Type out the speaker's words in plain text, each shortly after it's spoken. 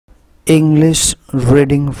English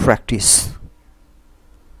reading practice.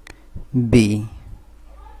 B.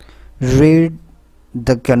 Read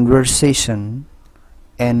the conversation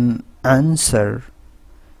and answer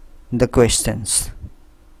the questions.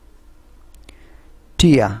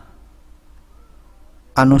 Tia,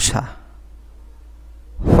 Anusha,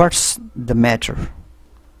 what's the matter?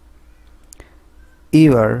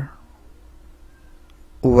 You are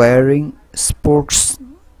wearing sports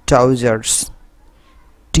trousers,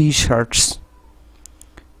 t-shirts,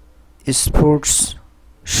 sports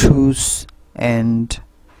shoes and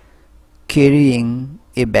carrying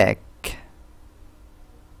a bag.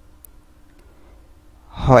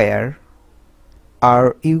 Where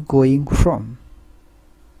are you going from?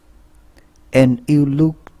 And you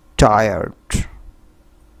look tired.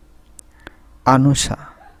 Anusha,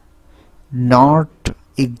 not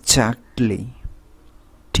exactly.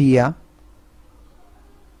 Tia,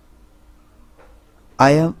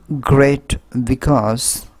 I am great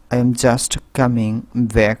because I am just coming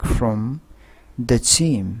back from the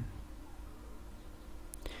gym.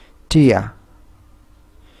 Tia,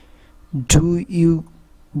 do you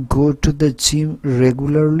go to the gym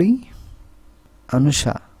regularly?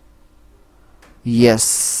 Anusha,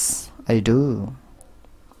 yes, I do.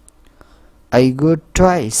 I go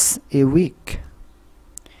twice a week.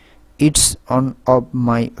 It's one of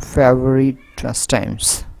my favorite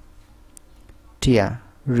pastimes. Tia,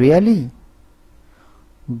 really?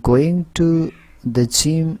 Going to the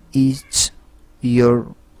gym is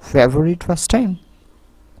your favorite pastime?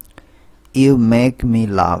 You make me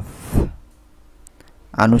laugh.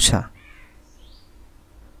 Anusha,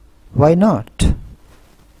 why not?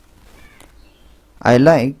 I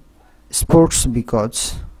like sports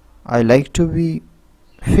because I like to be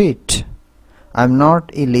fit. I'm not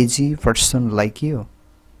a lazy person like you.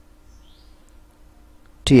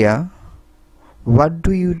 Tia, what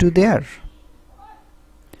do you do there?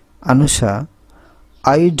 Anusha,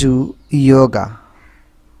 I do yoga.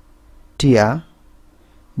 Tia,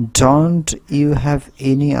 don't you have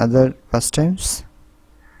any other pastimes?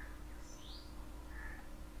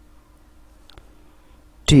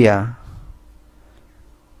 Tia,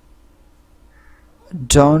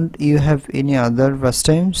 don't you have any other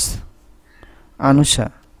pastimes?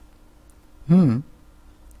 Anusha,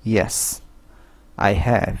 yes, I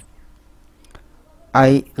have.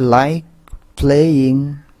 I like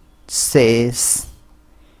playing chess,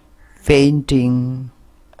 painting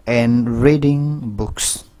and reading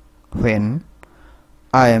books when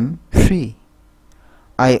I am free.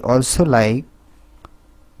 I also like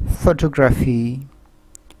photography,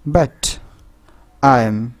 but I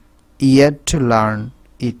am yet to learn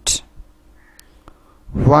it.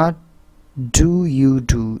 What do you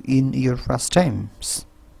do in your pastimes?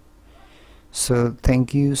 So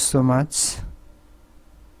thank you so much,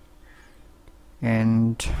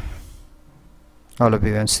 and all of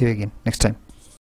you, and see you again next time.